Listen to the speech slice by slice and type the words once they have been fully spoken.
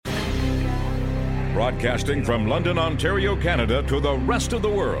Broadcasting from London, Ontario, Canada to the rest of the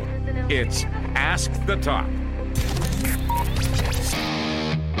world, it's Ask the Top.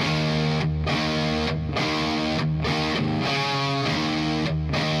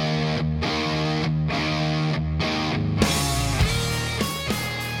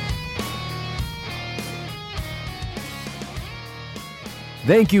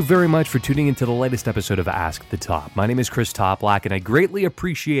 Thank you very much for tuning into the latest episode of Ask the Top. My name is Chris Toplack, and I greatly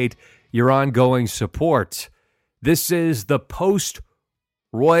appreciate your ongoing support. This is the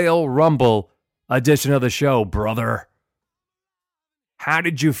post-Royal Rumble edition of the show, brother. How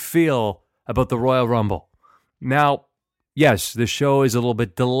did you feel about the Royal Rumble? Now, yes, the show is a little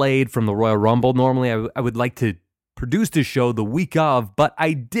bit delayed from the Royal Rumble. Normally, I would like to produce this show the week of, but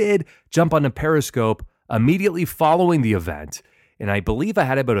I did jump on the Periscope immediately following the event. And I believe I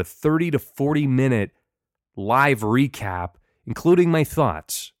had about a 30 to 40 minute live recap, including my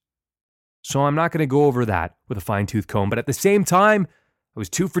thoughts. So I'm not going to go over that with a fine-tooth comb. But at the same time, I was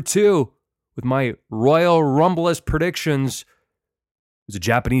 2 for 2 with my Royal Rumblist predictions. It was a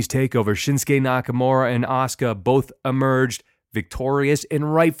Japanese takeover. Shinsuke Nakamura and Asuka both emerged victorious,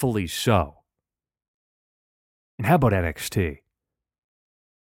 and rightfully so. And how about NXT?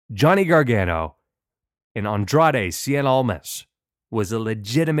 Johnny Gargano and Andrade Cien Almas was a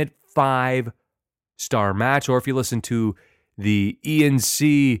legitimate 5-star match, or if you listen to the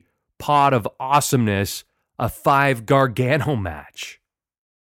ENC pod of awesomeness, a 5 Gargano match.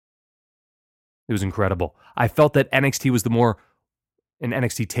 It was incredible. I felt that NXT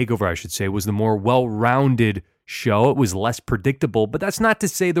TakeOver, I should say, was the more well-rounded show. It was less predictable, but that's not to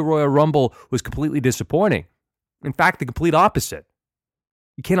say the Royal Rumble was completely disappointing. In fact, the complete opposite.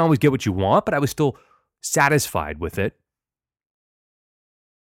 You can't always get what you want, but I was still satisfied with it.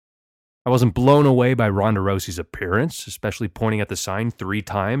 I wasn't blown away by Ronda Rousey's appearance, especially pointing at the sign 3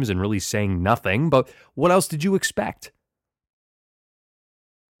 times and really saying nothing, but what else did you expect?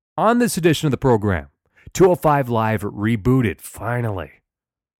 On this edition of the program, 205 Live rebooted, finally.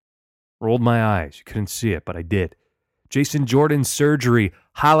 Rolled my eyes. You couldn't see it, but I did. Jason Jordan's surgery,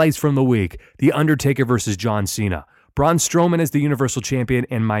 highlights from the week, The Undertaker versus John Cena, Braun Strowman as the Universal Champion,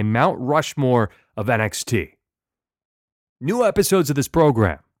 and my Mount Rushmore of NXT. New episodes of this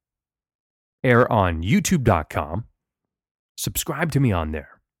program air on youtube.com. Subscribe to me on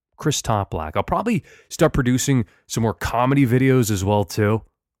there, Chris Toplack. I'll probably start producing some more comedy videos as well, too.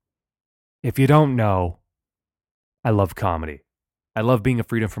 If you don't know, I love comedy. I love being a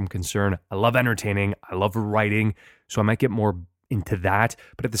freedom from concern. I love entertaining. I love writing, so I might get more into that.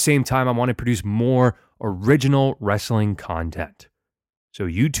 But at the same time, I want to produce more original wrestling content. So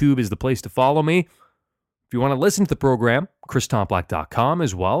YouTube is the place to follow me. If you want to listen to the program, christoplack.com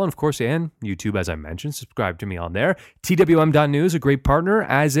as well. And of course, and YouTube, as I mentioned, subscribe to me on there. TWM.news, a great partner,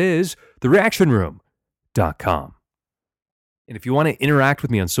 as is thereactionroom.com. And if you want to interact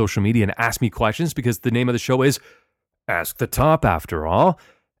with me on social media and ask me questions, because the name of the show is Ask the Top after all.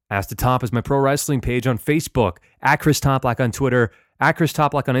 Ask the Top is my pro wrestling page on Facebook, at Chris Toplack on Twitter, at Chris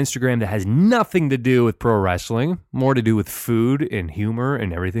Toplack on Instagram, that has nothing to do with pro wrestling, more to do with food and humor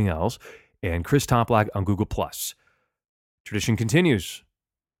and everything else. And Chris Toplack on Google+. Tradition continues.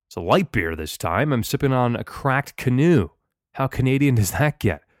 It's a light beer this time. I'm sipping on a Cracked Canoe. How Canadian does that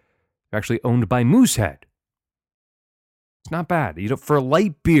get? They're actually owned by Moosehead. It's not bad. You know, for a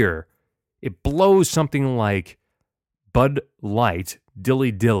light beer, it blows something like Bud Light,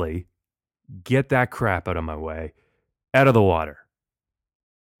 Dilly Dilly. Get that crap out of my way. Out of the water.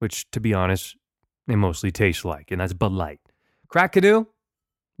 Which, to be honest, they mostly taste like, and that's Bud Light. Cracked Canoe?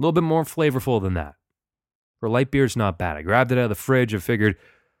 A little bit more flavorful than that. For light beer, it's not bad. I grabbed it out of the fridge and figured,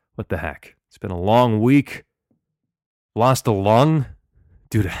 what the heck? It's been a long week. Lost a lung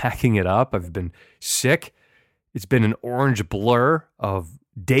due to hacking it up. I've been sick. It's been an orange blur of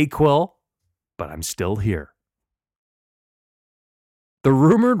Dayquil, but I'm still here. The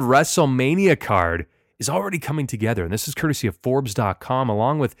rumored WrestleMania card is already coming together, and this is courtesy of Forbes.com,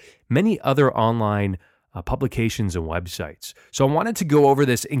 along with many other online publications and websites. So I wanted to go over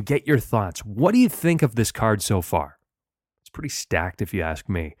this and get your thoughts. What do you think of this card so far? It's pretty stacked if you ask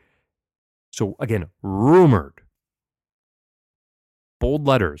me. So again, rumored. Bold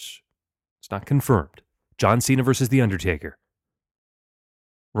letters. It's not confirmed. John Cena versus The Undertaker.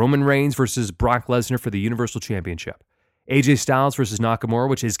 Roman Reigns versus Brock Lesnar for the Universal Championship. AJ Styles versus Nakamura,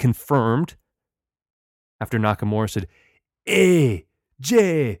 which is confirmed after Nakamura said,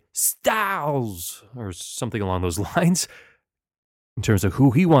 AJ Styles, or something along those lines, in terms of who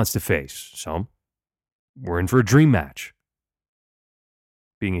he wants to face. So, we're in for a dream match.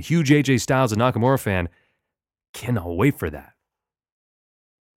 Being a huge AJ Styles and Nakamura fan, cannot wait for that.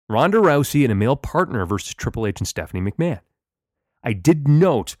 Ronda Rousey and a male partner versus Triple H and Stephanie McMahon. I did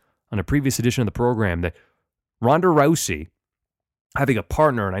note on a previous edition of the program that Ronda Rousey having a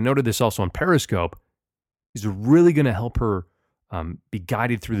partner, and I noted this also on Periscope, is really going to help her be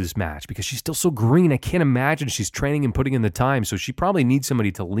guided through this match because she's still so green. I can't imagine she's training and putting in the time, so she probably needs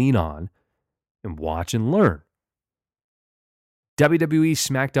somebody to lean on and watch and learn. WWE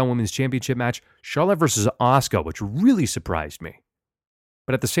SmackDown Women's Championship match, Charlotte versus Asuka, which really surprised me.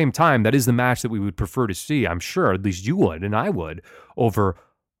 But at the same time, that is the match that we would prefer to see, I'm sure, at least you would, and I would, over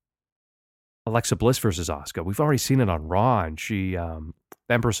Alexa Bliss versus Asuka. We've already seen it on Raw, and she, the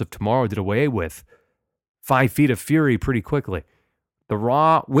Empress of Tomorrow, did away with 5 Feet of Fury pretty quickly. The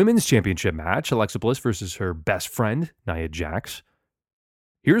Raw Women's Championship match, Alexa Bliss versus her best friend, Nia Jax.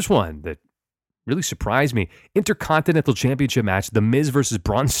 Here's one that really surprised me. Intercontinental Championship match, The Miz versus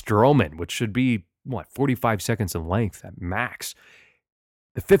Braun Strowman, which should be, 45 seconds in length at max.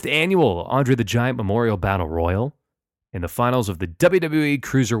 The 5th annual Andre the Giant Memorial Battle Royal, and the finals of the WWE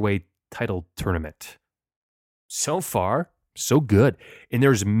Cruiserweight title tournament. So far, so good. And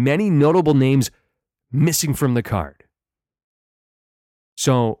there's many notable names missing from the card.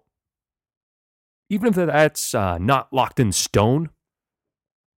 So, even if that's not locked in stone,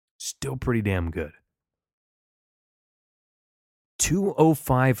 still pretty damn good.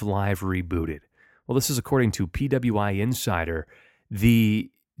 205 Live rebooted. Well, this is according to PWI Insider.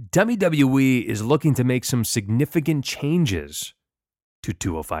 The WWE is looking to make some significant changes to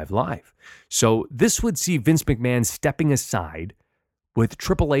 205 Live. So this would see Vince McMahon stepping aside with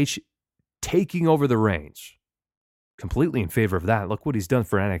Triple H taking over the reins. Completely in favor of that. Look what he's done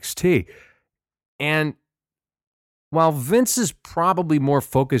for NXT. And while Vince is probably more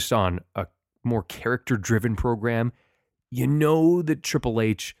focused on a more character-driven program, you know that Triple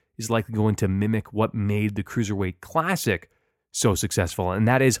H is likely going to mimic what made the Cruiserweight Classic so successful, and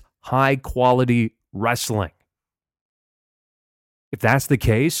that is high-quality wrestling. If that's the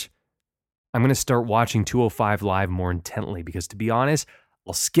case, I'm going to start watching 205 Live more intently because, to be honest,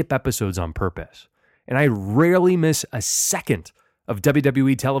 I'll skip episodes on purpose. And I rarely miss a second of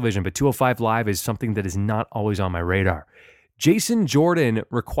WWE television, but 205 Live is something that is not always on my radar. Jason Jordan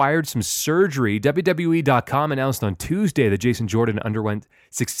required some surgery. WWE.com announced on Tuesday that Jason Jordan underwent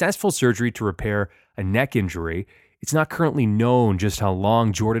successful surgery to repair a neck injury. It's not currently known just how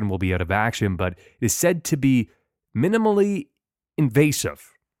long Jordan will be out of action, but it is said to be minimally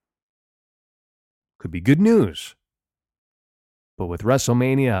invasive. Could be good news. But with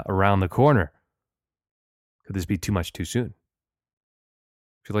WrestleMania around the corner, could this be too much too soon?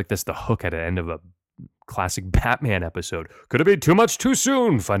 I feel like that's the hook at the end of a classic Batman episode. Could it be too much too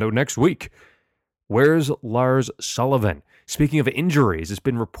soon? Find out next week. Where's Lars Sullivan? Speaking of injuries, it's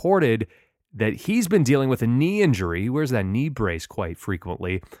been reported that he's been dealing with a knee injury. He wears that knee brace quite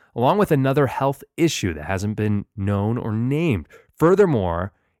frequently, along with another health issue that hasn't been known or named.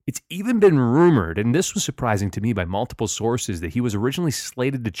 Furthermore, it's even been rumored, and this was surprising to me by multiple sources, that he was originally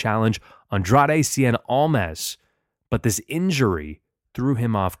slated to challenge Andrade Cien Almas, but this injury threw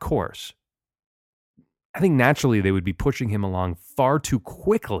him off course. I think naturally they would be pushing him along far too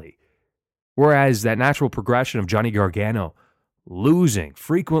quickly, whereas that natural progression of Johnny Gargano losing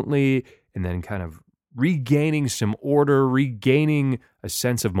frequently and then kind of regaining some order, regaining a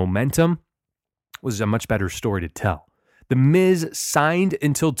sense of momentum was a much better story to tell. The Miz signed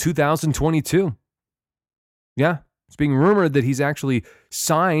until 2022. Yeah, it's being rumored that he's actually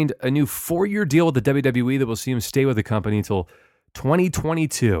signed a new 4-year deal with the WWE that will see him stay with the company until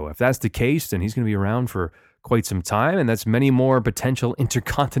 2022. If that's the case, then he's going to be around for quite some time, and that's many more potential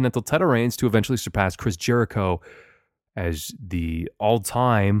intercontinental title reigns to eventually surpass Chris Jericho as the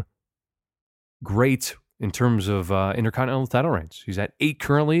all-time great in terms of intercontinental title reigns. He's at 8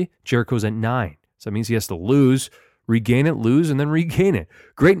 currently. Jericho's at 9. So that means he has to lose, regain it, lose, and then regain it.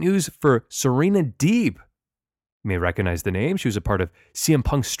 Great news for Serena Deeb. You may recognize the name. She was a part of CM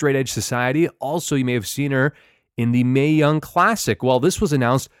Punk's Straight Edge Society. Also, you may have seen her in the Mae Young Classic. Well, this was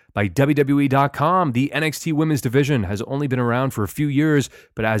announced by WWE.com. The NXT Women's Division has only been around for a few years,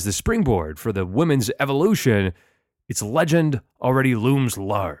 but as the springboard for the women's evolution, its legend already looms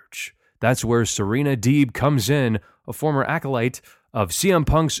large. That's where Serena Deeb comes in, a former acolyte of CM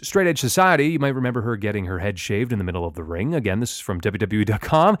Punk's Straight Edge Society. You might remember her getting her head shaved in the middle of the ring. Again, this is from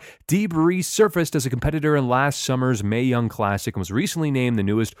WWE.com. Deeb resurfaced as a competitor in last summer's Mae Young Classic and was recently named the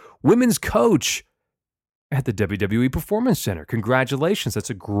newest women's coach at the WWE Performance Center. Congratulations.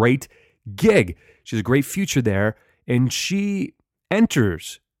 That's a great gig. She has a great future there. And she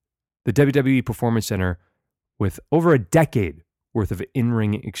enters the WWE Performance Center with over a decade worth of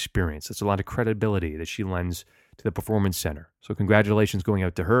in-ring experience. That's a lot of credibility that she lends to the Performance Center. So congratulations going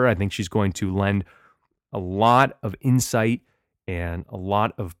out to her. I think she's going to lend a lot of insight and a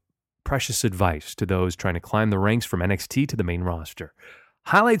lot of precious advice to those trying to climb the ranks from NXT to the main roster.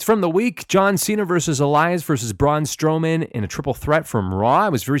 Highlights from the week: John Cena versus Elias versus Braun Strowman in a triple threat from Raw. I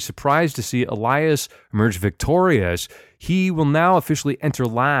was very surprised to see Elias emerge victorious. He will now officially enter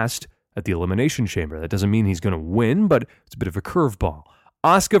last at the Elimination Chamber. That doesn't mean he's going to win, but it's a bit of a curveball.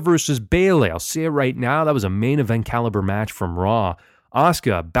 Asuka versus Bayley. I'll say it right now, that was a main event caliber match from Raw.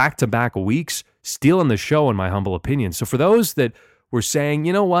 Asuka, back-to-back weeks, stealing the show in my humble opinion. So for those that were saying,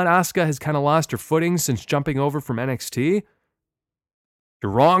 you know what, Asuka has kind of lost her footing since jumping over from NXT,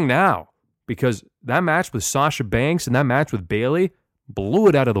 you're wrong now, because that match with Sasha Banks and that match with Bayley blew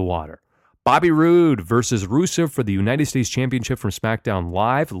it out of the water. Bobby Roode versus Rusev for the United States Championship from SmackDown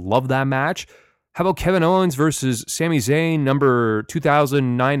Live. Love that match. How about Kevin Owens versus Sami Zayn, number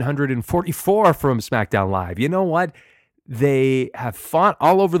 2,944 from SmackDown Live? You know what? They have fought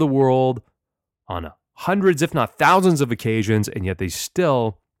all over the world on hundreds, if not thousands of occasions, and yet they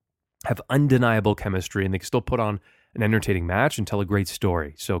still have undeniable chemistry, and they can still put on an entertaining match and tell a great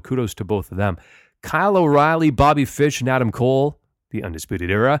story. So kudos to both of them. Kyle O'Reilly, Bobby Fish, and Adam Cole, the Undisputed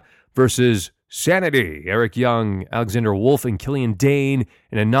Era, versus Sanity, Eric Young, Alexander Wolf, and Killian Dane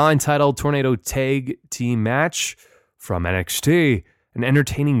in a non-title Tornado Tag Team match from NXT. An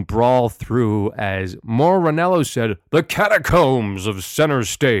entertaining brawl through, as Mauro Ranallo said, the catacombs of center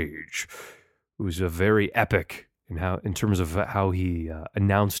stage. It was a very epic in terms of how he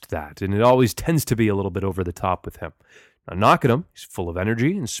announced that. And it always tends to be a little bit over the top with him. Not knocking him. He's full of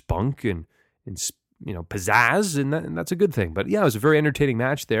energy and spunk and pizzazz, and that's a good thing. But yeah, it was a very entertaining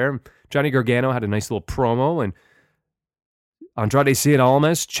match there. Johnny Gargano had a nice little promo, and Andrade Cien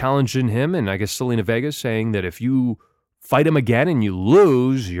Almas challenging him, and I guess Selena Vega saying that if you fight him again and you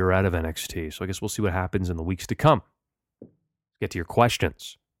lose, you're out of NXT. So I guess we'll see what happens in the weeks to come. Get to your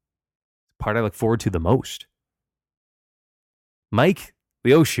questions. The part I look forward to the most. Mike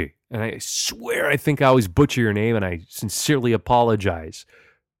Leoshi, and I swear I think I always butcher your name, and I sincerely apologize.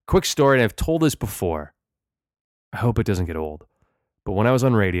 Quick story, and I've told this before. I hope it doesn't get old. But when I was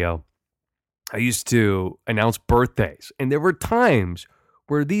on radio, I used to announce birthdays, and there were times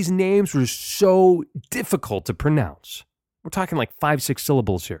where these names were so difficult to pronounce. We're talking like 5-6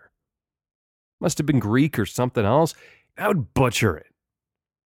 syllables here. Must have been Greek or something else. I would butcher it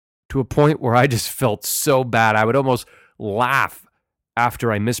to a point where I just felt so bad. I would almost laugh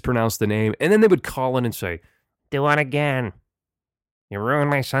after I mispronounced the name, and then they would call in and say, "Do it again. You ruined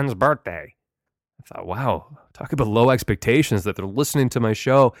my son's birthday." I thought, wow, talk about low expectations that they're listening to my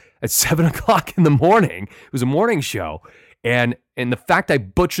show at 7 o'clock in the morning. It was a morning show. And the fact I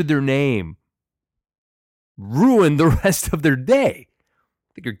butchered their name ruined the rest of their day.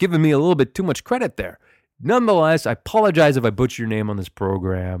 I think you're giving me a little bit too much credit there. Nonetheless, I apologize if I butcher your name on this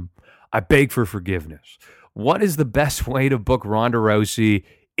program. I beg for forgiveness. What is the best way to book Ronda Rousey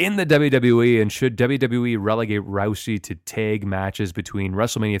in the WWE, and should WWE relegate Rousey to tag matches between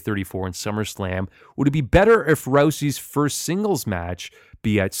WrestleMania 34 and SummerSlam? Would it be better if Rousey's first singles match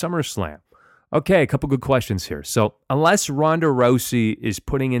be at SummerSlam? Okay, a couple good questions here. So unless Ronda Rousey is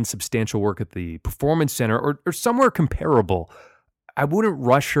putting in substantial work at the Performance Center or somewhere comparable, I wouldn't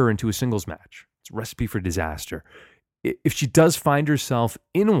rush her into a singles match. It's a recipe for disaster. If she does find herself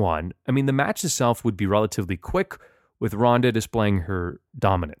in one, I mean, the match itself would be relatively quick, with Ronda displaying her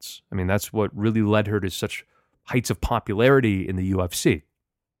dominance. I mean, that's what really led her to such heights of popularity in the UFC,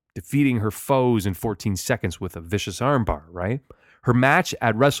 defeating her foes in 14 seconds with a vicious armbar, right? Her match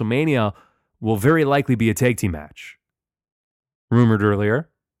at WrestleMania will very likely be a tag team match, rumored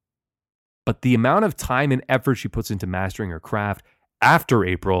earlier. But the amount of time and effort she puts into mastering her craft after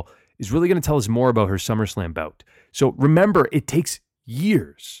April is really going to tell us more about her SummerSlam bout. So remember, it takes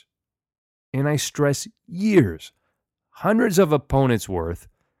years, and I stress years, hundreds of opponents worth,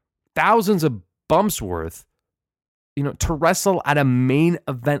 thousands of bumps worth, to wrestle at a main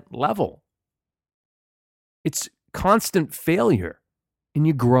event level. It's constant failure, and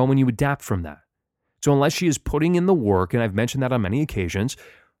you grow and you adapt from that. So unless she is putting in the work, and I've mentioned that on many occasions,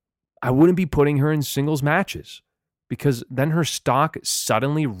 I wouldn't be putting her in singles matches, because then her stock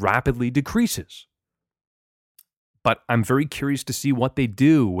suddenly rapidly decreases. But I'm very curious to see what they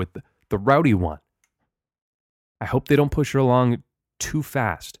do with the rowdy one. I hope they don't push her along too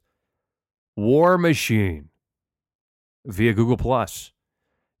fast. War Machine via Google+.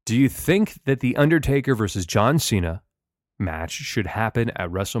 Do you think that the Undertaker versus John Cena match should happen at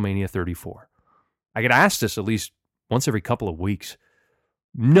WrestleMania 34? I get asked this at least once every couple of weeks.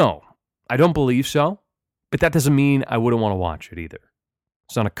 No, I don't believe so. But that doesn't mean I wouldn't want to watch it either.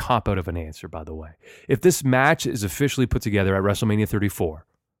 It's not a cop-out of an answer, by the way. If this match is officially put together at WrestleMania 34,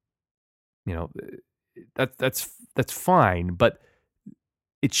 that's fine, but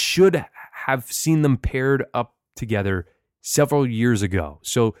it should have seen them paired up together several years ago.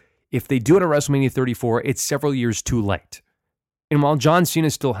 So if they do it at WrestleMania 34, it's several years too late. And while John Cena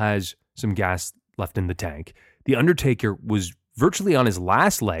still has some gas left in the tank, The Undertaker was virtually on his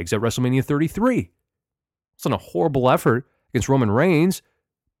last legs at WrestleMania 33. It's not a horrible effort against Roman Reigns,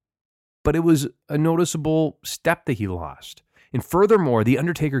 but it was a noticeable step that he lost. And furthermore, The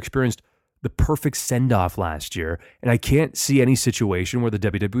Undertaker experienced the perfect send-off last year, and I can't see any situation where the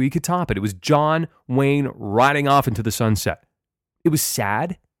WWE could top it. It was John Wayne riding off into the sunset. It was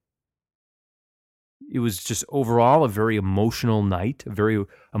sad. It was just overall a very emotional night, a very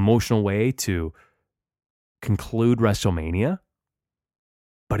emotional way to conclude WrestleMania,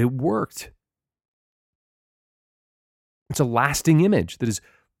 but it worked. It's a lasting image that is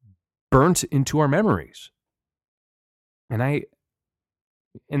burnt into our memories. And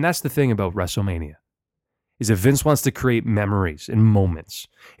that's the thing about WrestleMania, is that Vince wants to create memories and moments.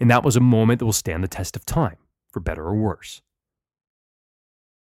 And that was a moment that will stand the test of time, for better or worse.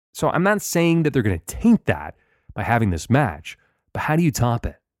 So I'm not saying that they're going to taint that by having this match, but how do you top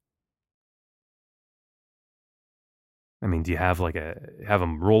it? I mean, do you have have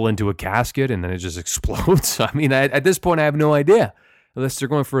them roll into a casket and then it just explodes? I mean, at this point, I have no idea. Unless they're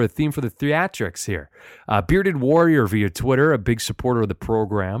going for a theme for the theatrics here. Bearded Warrior via Twitter, a big supporter of the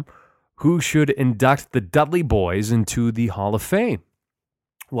program, who should induct the Dudley Boys into the Hall of Fame.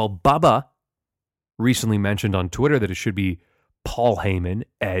 Well, Bubba recently mentioned on Twitter that it should be Paul Heyman,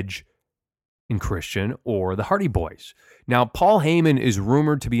 Edge, and Christian, or the Hardy Boys. Now, Paul Heyman is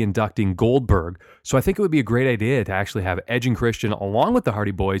rumored to be inducting Goldberg, so I think it would be a great idea to actually have Edge and Christian, along with the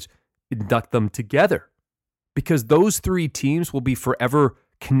Hardy Boys, induct them together. Because those three teams will be forever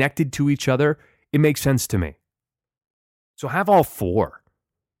connected to each other. It makes sense to me. So have all four.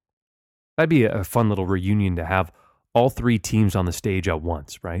 That'd be a fun little reunion to have all three teams on the stage at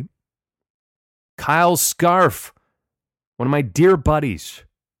once, right? Kyle Scarf, one of my dear buddies,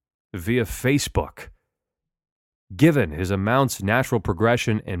 via Facebook. Given his amount's natural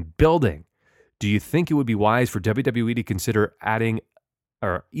progression and building, do you think it would be wise for WWE to consider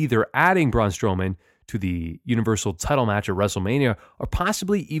either adding Braun Strowman to the Universal title match at WrestleMania, or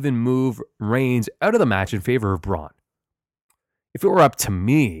possibly even move Reigns out of the match in favor of Braun? If it were up to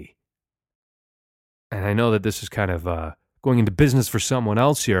me, and I know that this is kind of going into business for someone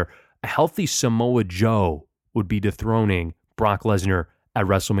else here, a healthy Samoa Joe would be dethroning Brock Lesnar at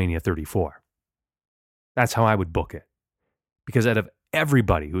WrestleMania 34. That's how I would book it. Because out of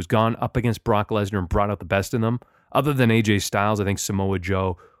everybody who's gone up against Brock Lesnar and brought out the best in them, other than AJ Styles, I think Samoa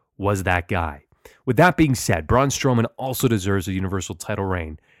Joe was that guy. With that being said, Braun Strowman also deserves a Universal title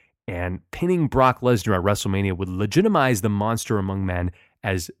reign, and pinning Brock Lesnar at WrestleMania would legitimize the monster among men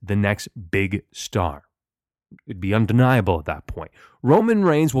as the next big star. It'd be undeniable at that point. Roman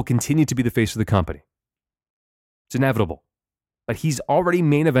Reigns will continue to be the face of the company. It's inevitable. But he's already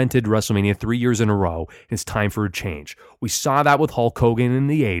main evented WrestleMania 3 years in a row, and it's time for a change. We saw that with Hulk Hogan in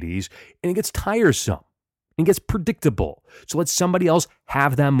the 80s, and it gets tiresome. It gets predictable. So let somebody else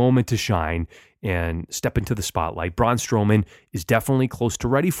have that moment to shine and step into the spotlight. Braun Strowman is definitely close to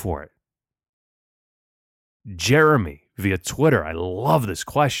ready for it. Jeremy via Twitter. I love this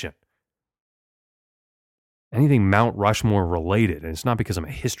question. Anything Mount Rushmore related, and it's not because I'm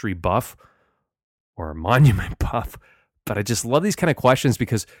a history buff or a monument buff, but I just love these kind of questions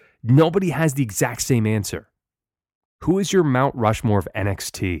because nobody has the exact same answer. Who is your Mount Rushmore of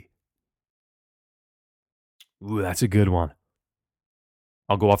NXT? Ooh, that's a good one.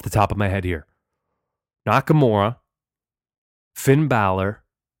 I'll go off the top of my head here. Nakamura, Finn Balor,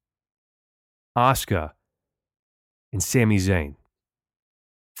 Asuka, and Sami Zayn.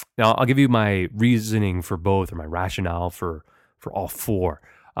 Now, I'll give you my reasoning for both, or my rationale for all four.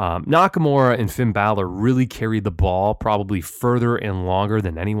 Nakamura and Finn Balor really carried the ball probably further and longer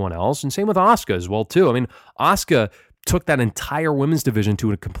than anyone else, and same with Asuka as well, too. I mean, Asuka took that entire women's division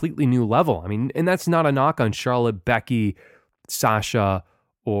to a completely new level. I mean, and that's not a knock on Charlotte, Becky, Sasha,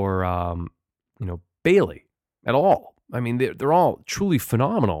 or Bayley at all. I mean, they're all truly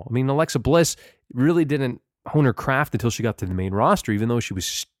phenomenal. I mean, Alexa Bliss really didn't hone her craft until she got to the main roster, even though she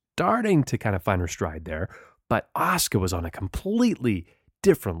was starting to kind of find her stride there. But Asuka was on a completely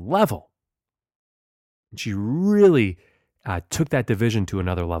different level. And she really took that division to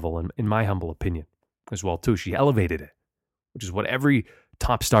another level, in my humble opinion, as well, too. She elevated it, which is what every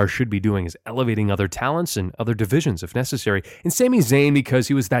top stars should be doing is elevating other talents and other divisions if necessary. And Sami Zayn, because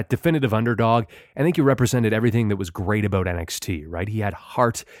he was that definitive underdog, I think he represented everything that was great about NXT, right? He had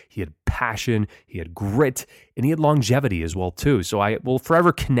heart, he had passion, he had grit, and he had longevity as well, too. So I will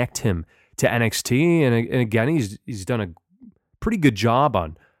forever connect him to NXT. And again, he's done a pretty good job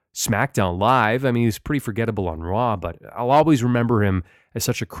on SmackDown Live. I mean, he's pretty forgettable on Raw, but I'll always remember him as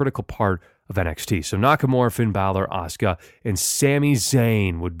such a critical part of NXT. So Nakamura, Finn Balor, Asuka, and Sami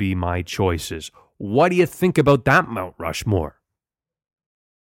Zayn would be my choices. What do you think about that, Mount Rushmore?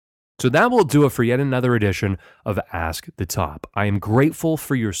 So that will do it for yet another edition of Ask the Top. I am grateful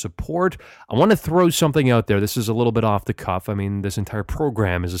for your support. I want to throw something out there. This is a little bit off the cuff. I mean, this entire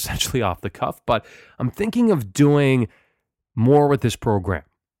program is essentially off the cuff, but I'm thinking of doing more with this program.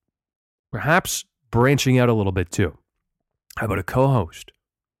 Perhaps branching out a little bit too. How about a co-host?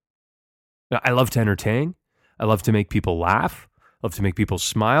 I love to entertain. I love to make people laugh. I love to make people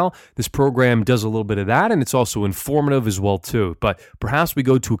smile. This program does a little bit of that, and it's also informative as well too. But perhaps we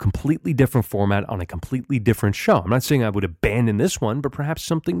go to a completely different format on a completely different show. I'm not saying I would abandon this one, but perhaps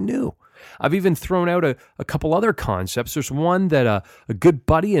something new. I've even thrown out a couple other concepts. There's one that a good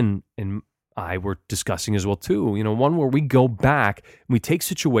buddy and I were discussing as well too. You know, one where we go back and we take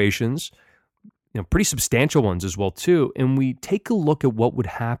situations, pretty substantial ones as well too, and we take a look at what would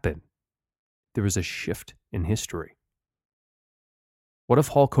happen. There was a shift in history. What if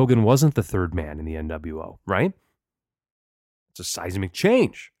Hulk Hogan wasn't the third man in the NWO, right? It's a seismic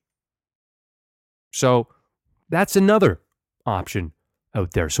change. So that's another option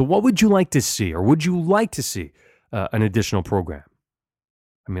out there. So what would you like to see, or would you like to see an additional program?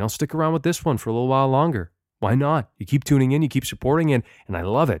 I mean, I'll stick around with this one for a little while longer. Why not? You keep tuning in, you keep supporting it, and I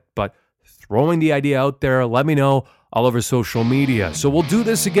love it. But throwing the idea out there, let me know all over social media. So we'll do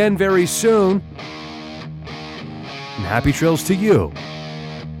this again very soon. And happy trails to you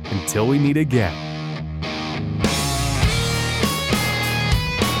until we meet again.